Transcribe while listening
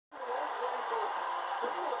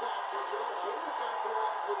singles action, Joe. Xavier's got to throw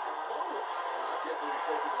off with the motor. I can't believe he's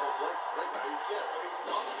taking the whole break now. Yes, I mean, he's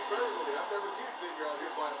obviously very good. I've never seen Xavier out here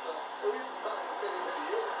by himself. At least not in many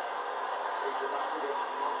years. He's about to get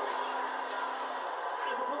some company.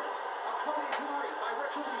 And a bullet, accompanied to the ring by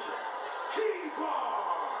Retribution.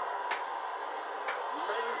 T-Bar!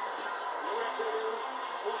 Mace, Reckoning,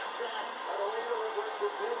 Slapjack, and the leader of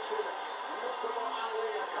Retribution, Mustafa Ali,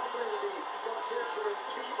 accompanying the capturing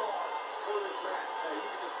T-Bar for this match. You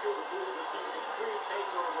can just feel the mood of the scene, extreme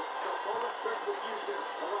makeover, the moment Retribution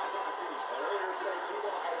arrives on the scene. And earlier today,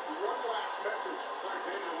 T-Bar had one last message for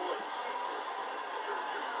Xavier Woods.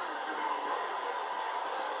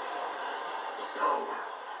 The power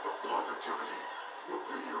of positivity will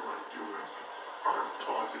be your undoing. I'm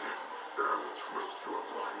positive that I will twist your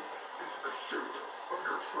body into the shape of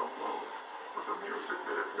your trombone, but the music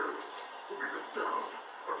that it makes will be the sound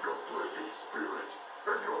of your breaking spirit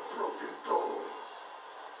and your broken bones.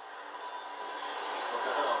 What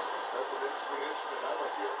the hell? That's an interesting instrument. I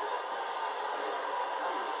like it. How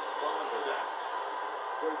do you respond to that?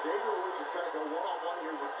 So Xavier Woods has got to go one-on-one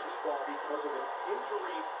here with T-Bar because of an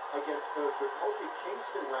injury against Kofi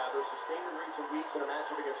Kingston, sustained in recent weeks in a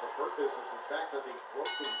matchup against a hurt business. In fact, has a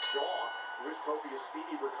broken jaw. We wish Kofi a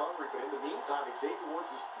speedy recovery, but in the meantime, Xavier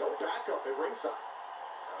Woods is no backup at ringside.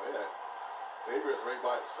 Oh, yeah. Xavier in the ring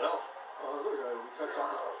by himself. Look, we touched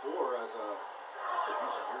on this before as a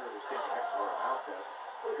producer here who's standing next to our announce desk.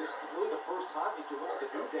 Look, this is really the first time, if you look at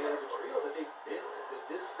the New Day as a trio, that they've been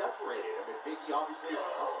this separated. I mean, Biggie obviously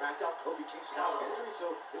on SmackDown, Kofi Kingston out with injury,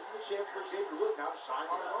 so this is a chance for Xavier Woods now to shine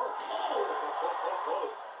on his own.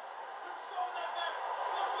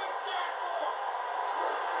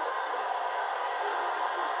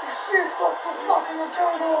 This shit's so fucking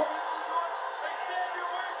jungle.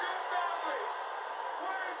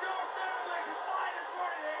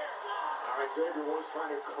 Xavier Woods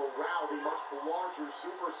trying to corral the much larger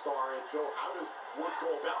superstar, and Joe, how does Woods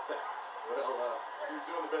go about that? Well, he's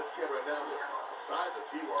doing the best he can right now, but the size of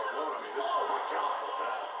T-Bar alone, I mean, this is a impossible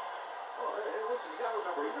task. Well, and listen, you got to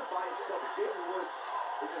remember, even by himself, Xavier Woods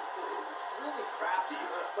is extremely crafty,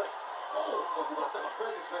 but look about the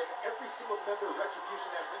presence of every single member of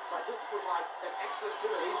Retribution at ringside just to provide that extra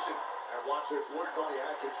intimidation. And watch this, Woods thought he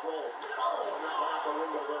had control. And that went out the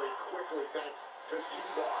window very quickly, thanks to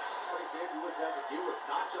T-Bar. What Xavier Woods has to deal with,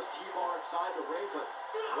 not just T-Bar inside the ring, but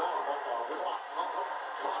caught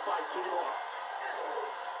by T-Bar.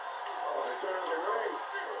 Center of the ring.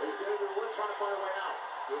 Xavier Woods trying to find a way out.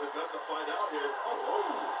 Doing the best to find out here. I'm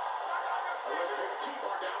going to take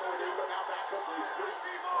T-Bar down with him, but now back up to his feet.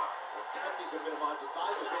 Attempting to minimize the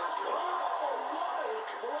size of Vince. Oh, what a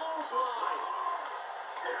clothesline.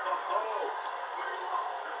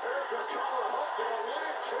 There's a collar hook to the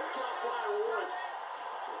leg. Kick out by Woods.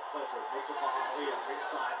 To the pleasure of Mustafa Ali at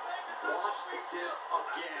ringside. Watch this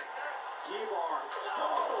again. T-Bar.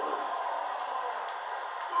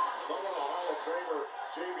 Someone a Hall of Famer,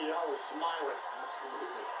 JBL, is smiling.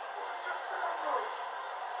 Absolutely.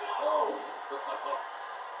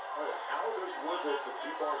 How does Woods, to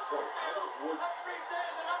T-Bar's point, how does Woods... I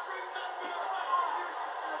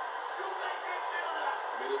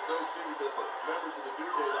mean, it's no secret that the members of the New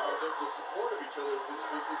Day, the support of each other is a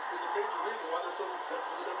major reason why they're so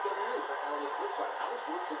successful in WWE. And on the flip side, how does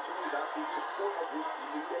Woods continue about the support of his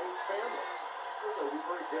New Day family? So we've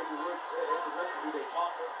heard Xavier Woods and the rest of New Day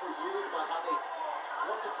talk for years about how they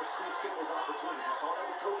want to pursue singles opportunities. We saw that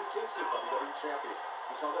with Kofi Kingston, WWE champion.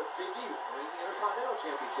 We saw that Big E winning the Intercontinental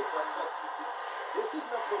Championship. But this is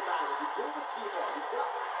an uphill battle. If you're doing the T-Bar, you've got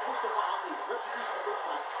Mustafa Ali, Retribution on one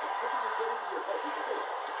side, and something to get into your head. This is a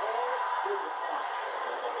tall hill to climb.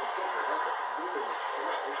 Just don't remember, moving is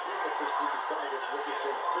threat. We're seeing what this group has done against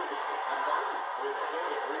Ricochet physically. And that's the way they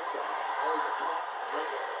hold it ringside. It's always a constant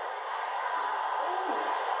presence.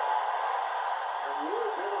 And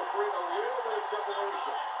Woods able to bring a little bit of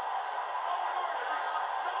separation.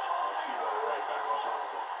 T-Bar right back on top of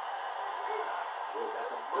him. Woods at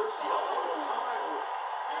the mercy of all time.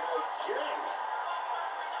 And again.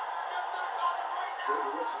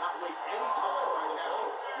 Xavier Woods not waste any time right now.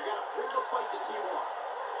 You got to bring the fight to T-Bar.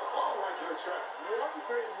 Oh, right to the chest. One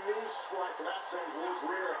big knee strike, and that sends Woods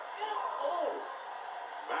rear. Oh.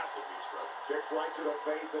 Massive knee strike. Kick right to the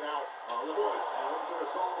face and out. Woods going to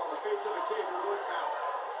solve on the face of Xavier Woods now.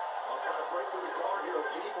 I'll try to break through the guard here.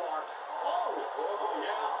 T-Bar. Oh,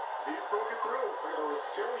 yeah. He's broken through. Look at the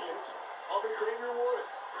resilience of Xavier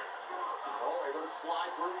Woods. Oh, able to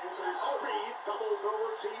slide through using his speed. Doubles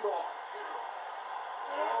over T-Bar.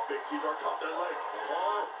 Oh, big T-Bar caught that leg.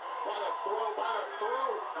 Oh, by the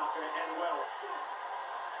throat. Not going to end well.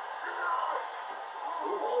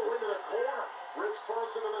 Oh, into the corner. Woods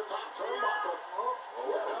first into the top turnbuckle. Oh,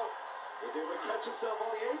 watch out. He's able to catch himself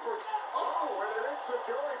on the apron. Oh, and an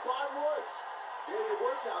insecurity by Woods. Xavier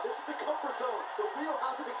Woods now. This is the comfort zone. The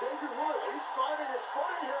wheelhouse of Xavier Woods. He's finding his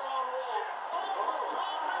footing here on Raw. Oh,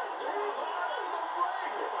 time. T-Bar in the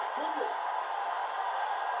ring. Oh, my goodness.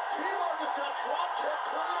 T-Bar just got drop kicked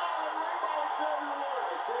clean out of the ring by Xavier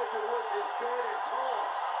Woods. Xavier Woods is standing tall.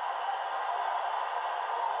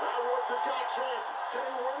 Now Woods has got a chance. Can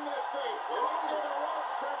he win this thing? Under the ropes,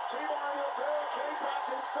 sends T-Bar into a barricade back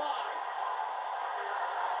inside.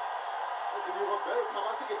 I'll give you one better, Tom.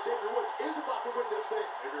 I think Xavier Woods is about to win this thing.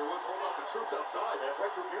 Xavier Woods holding off the troops outside. And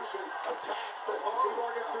Retribution attacks the T-Bar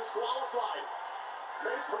gets disqualified.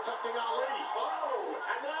 Mace protecting Ali. Oh,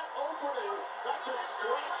 and that opening, that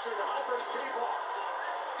distraction helping T-Bar.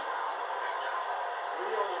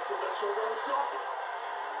 He almost pulled that shoulder on the socket.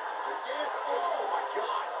 Again, oh my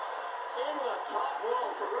God. Into the top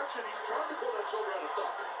rope. Correction, he's trying to pull that shoulder out of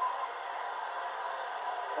socket.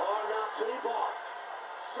 Oh, now T-Bar.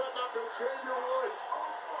 Setting up Xavier Woods.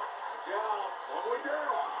 Down. Long way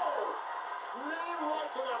down. Oh! Knee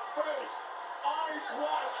right to the face. Eyes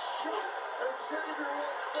wide shut. Xavier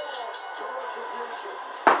Woods falls to Retribution.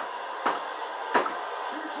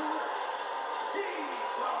 Here's your winner,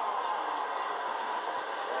 T-Bar.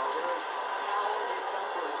 Well, there's power in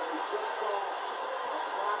numbers, and we just saw a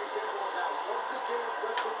prime example of that. Once again,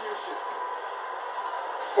 Retribution.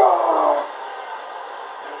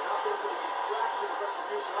 And not going for the distraction of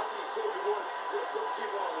Retribution. I think Xavier Woods will put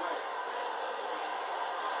T-Bar away.